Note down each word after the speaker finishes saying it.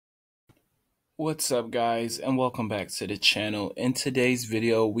What's up, guys, and welcome back to the channel. In today's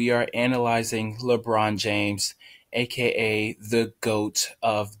video, we are analyzing LeBron James, aka the GOAT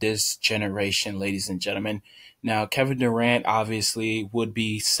of this generation, ladies and gentlemen. Now, Kevin Durant obviously would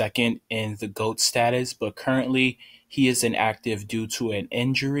be second in the GOAT status, but currently he is inactive due to an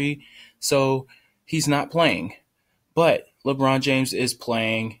injury, so he's not playing. But LeBron James is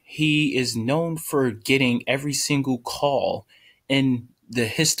playing. He is known for getting every single call in the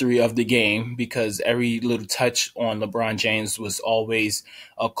history of the game because every little touch on LeBron James was always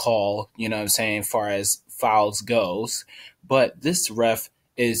a call, you know what I'm saying, far as fouls goes. But this ref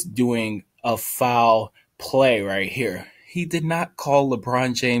is doing a foul play right here. He did not call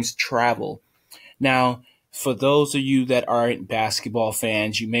LeBron James travel. Now, for those of you that aren't basketball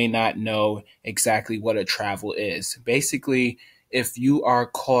fans, you may not know exactly what a travel is. Basically, if you are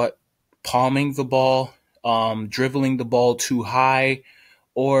caught palming the ball, dribbling the ball too high,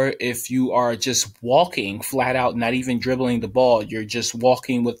 or if you are just walking flat out, not even dribbling the ball, you're just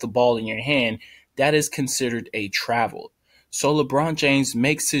walking with the ball in your hand, that is considered a travel. So LeBron James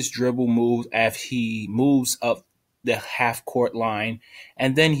makes his dribble move as he moves up the half court line,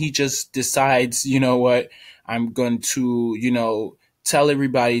 and then he just decides, you know what, I'm going to, tell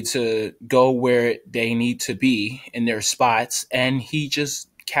everybody to go where they need to be in their spots, and he just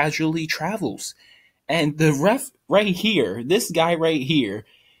casually travels. And the ref right here, this guy right here,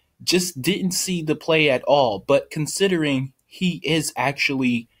 just didn't see the play at all. But considering he is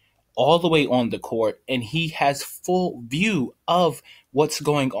actually all the way on the court and he has full view of what's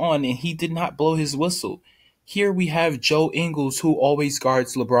going on, and he did not blow his whistle. Here we have Joe Ingles, who always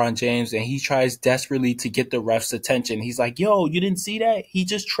guards LeBron James, and he tries desperately to get the ref's attention. He's like, yo, you didn't see that? He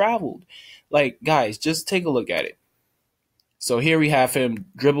just traveled. Like, guys, just take a look at it. So here we have him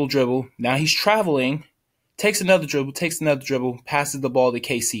dribble, dribble. Now he's traveling, takes another dribble, passes the ball to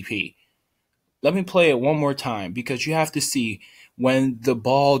KCP. Let me play it one more time because you have to see when the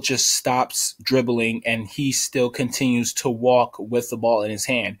ball just stops dribbling and he still continues to walk with the ball in his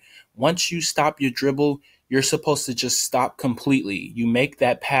hand. Once you stop your dribble, you're supposed to just stop completely. You make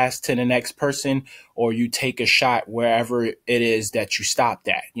that pass to the next person, or you take a shot wherever it is that you stopped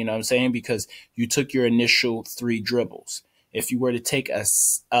at. You know what I'm saying? Because you took your initial 3 dribbles. If you were to take a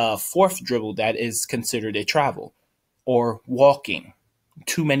 4th dribble, that is considered a travel or walking.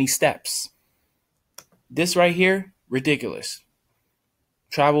 Too many steps. This right here, ridiculous.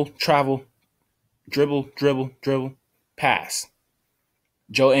 Travel, dribble, dribble, pass.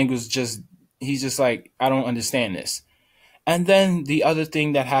 Joe Ingles he's just like, I don't understand this. And then the other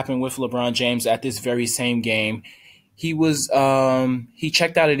thing that happened with LeBron James at this very same game, he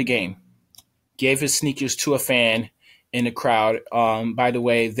checked out of the game, gave his sneakers to a fan in the crowd. By the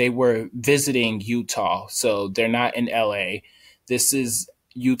way, they were visiting Utah, so they're not in LA. This is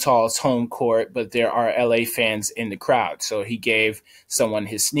Utah's home court, but there are LA fans in the crowd, so he gave someone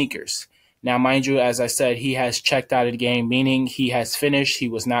his sneakers. Now, mind you, as I said, he has checked out of the game, meaning he has finished. He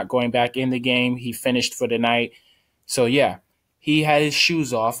was not going back in the game. He finished for the night. So, yeah, he had his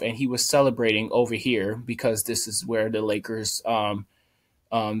shoes off, and he was celebrating over here because this is where the Lakers,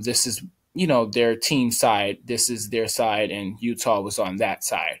 this is, their team side. This is their side, and Utah was on that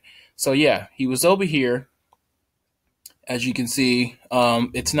side. So, yeah, he was over here. As you can see,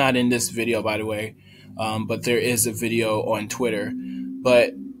 it's not in this video, by the way, but there is a video on Twitter.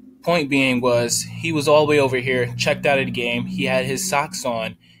 But point being was he was all the way over here, checked out of the game. He had his socks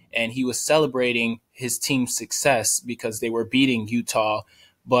on, and he was celebrating his team's success because they were beating Utah.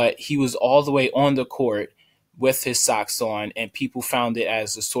 But he was all the way on the court with his socks on, and people found it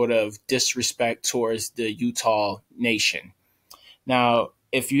as a sort of disrespect towards the Utah nation. Now,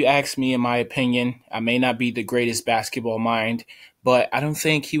 if you ask me, in my opinion, I may not be the greatest basketball mind, but I don't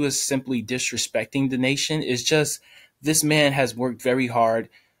think he was simply disrespecting the nation. It's just this man has worked very hard.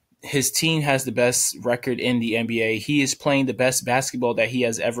 His team has the best record in the NBA. He is playing the best basketball that he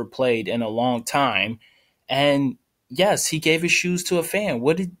has ever played in a long time. And yes, he gave his shoes to a fan.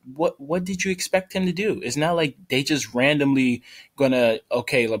 What did you expect him to do? It's not like they just randomly gonna,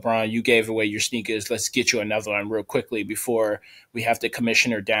 okay, LeBron, you gave away your sneakers. Let's get you another one real quickly before we have the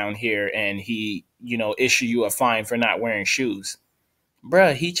commissioner down here and he, issue you a fine for not wearing shoes.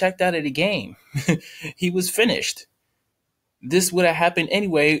 Bruh, he checked out of the game. He was finished. This would have happened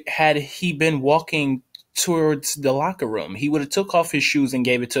anyway had he been walking towards the locker room. He would have took off his shoes and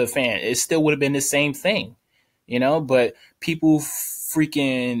gave it to a fan. It still would have been the same thing. But people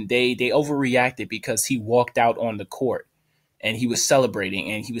freaking, they overreacted because he walked out on the court and he was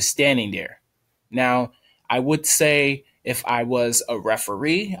celebrating and he was standing there. Now, I would say if I was a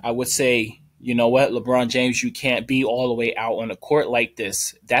referee, I would say, you know what, LeBron James, you can't be all the way out on the court like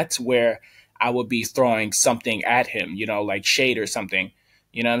this. That's where I would be throwing something at him, like shade or something.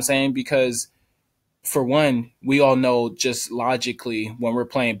 You know what I'm saying? Because for one, we all know just logically when we're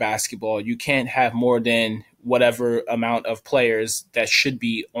playing basketball, you can't have more than whatever amount of players that should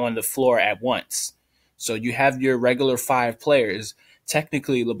be on the floor at once. So you have your regular five players.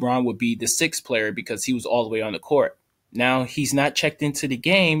 Technically, LeBron would be the sixth player because he was all the way on the court. Now, he's not checked into the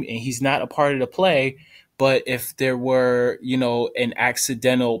game and he's not a part of the play. But if there were, an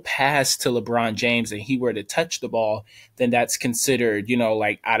accidental pass to LeBron James and he were to touch the ball, then that's considered,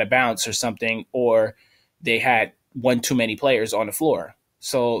 like out of bounds or something, or they had one too many players on the floor.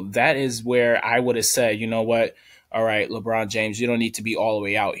 So that is where I would have said, you know what? All right, LeBron James, you don't need to be all the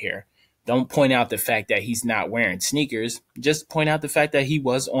way out here. Don't point out the fact that he's not wearing sneakers. Just point out the fact that he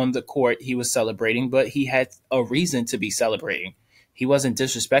was on the court, he was celebrating, but he had a reason to be celebrating. He wasn't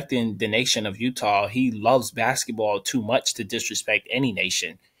disrespecting the nation of Utah. He loves basketball too much to disrespect any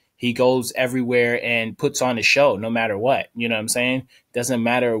nation. He goes everywhere and puts on a show no matter what. You know what I'm saying? Doesn't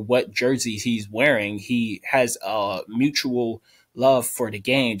matter what jerseys he's wearing. He has a mutual love for the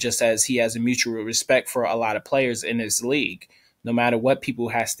game, just as he has a mutual respect for a lot of players in this league, no matter what people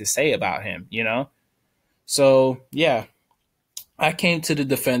has to say about him. So, yeah, I came to the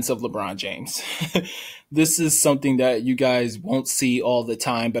defense of LeBron James. This is something that you guys won't see all the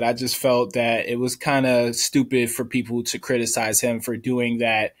time, but I just felt that it was kind of stupid for people to criticize him for doing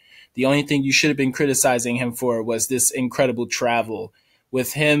that. The only thing you should have been criticizing him for was this incredible travel.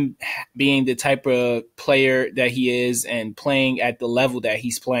 With him being the type of player that he is and playing at the level that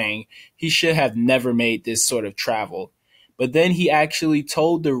he's playing, he should have never made this sort of travel. But then he actually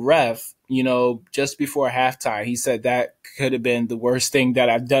told the ref, just before halftime, he said that could have been the worst thing that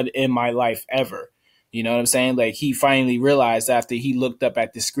I've done in my life ever. You know what I'm saying? Like he finally realized after he looked up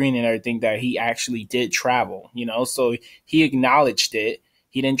at the screen and everything that he actually did travel. So he acknowledged it.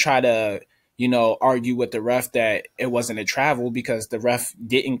 He didn't try to, argue with the ref that it wasn't a travel because the ref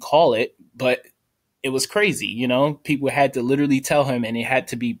didn't call it, but it was crazy. People had to literally tell him and it had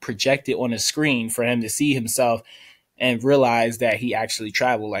to be projected on a screen for him to see himself and realize that he actually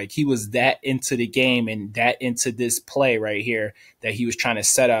traveled. Like he was that into the game and that into this play right here that he was trying to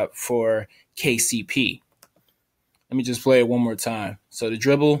set up for KCP. Let me just play it one more time. So the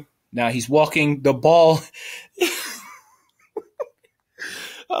dribble, now he's walking the ball.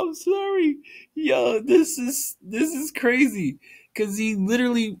 I'm sorry. Yo, this is crazy. Cause he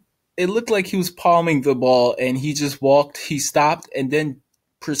literally, it looked like he was palming the ball and he just walked, he stopped and then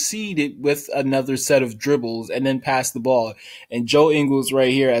proceeded with another set of dribbles and then passed the ball. And Joe Ingles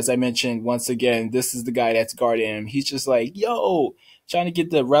right here, as I mentioned, once again, this is the guy that's guarding him. He's just like, yo, trying to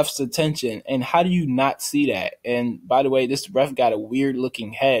get the ref's attention. And how do you not see that? And by the way, this ref got a weird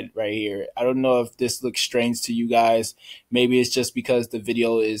looking head right here. I don't know if this looks strange to you guys. Maybe it's just because the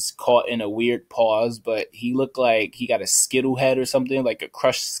video is caught in a weird pause, but he looked like he got a Skittle head or something, like a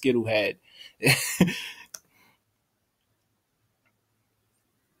crushed Skittle head.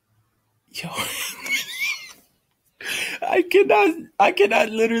 Yo. I cannot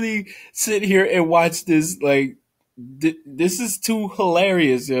literally sit here and watch this. Like, this is too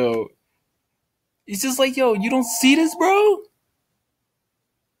hilarious, yo. It's just like, yo, you don't see this, bro?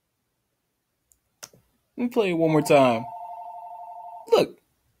 Let me play it one more time. Look,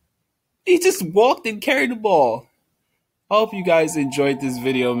 he just walked and carried the ball. I hope you guys enjoyed this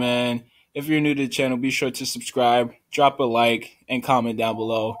video, man. If you're new to the channel, be sure to subscribe, drop a like, and comment down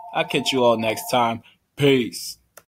below. I'll catch you all next time. Peace.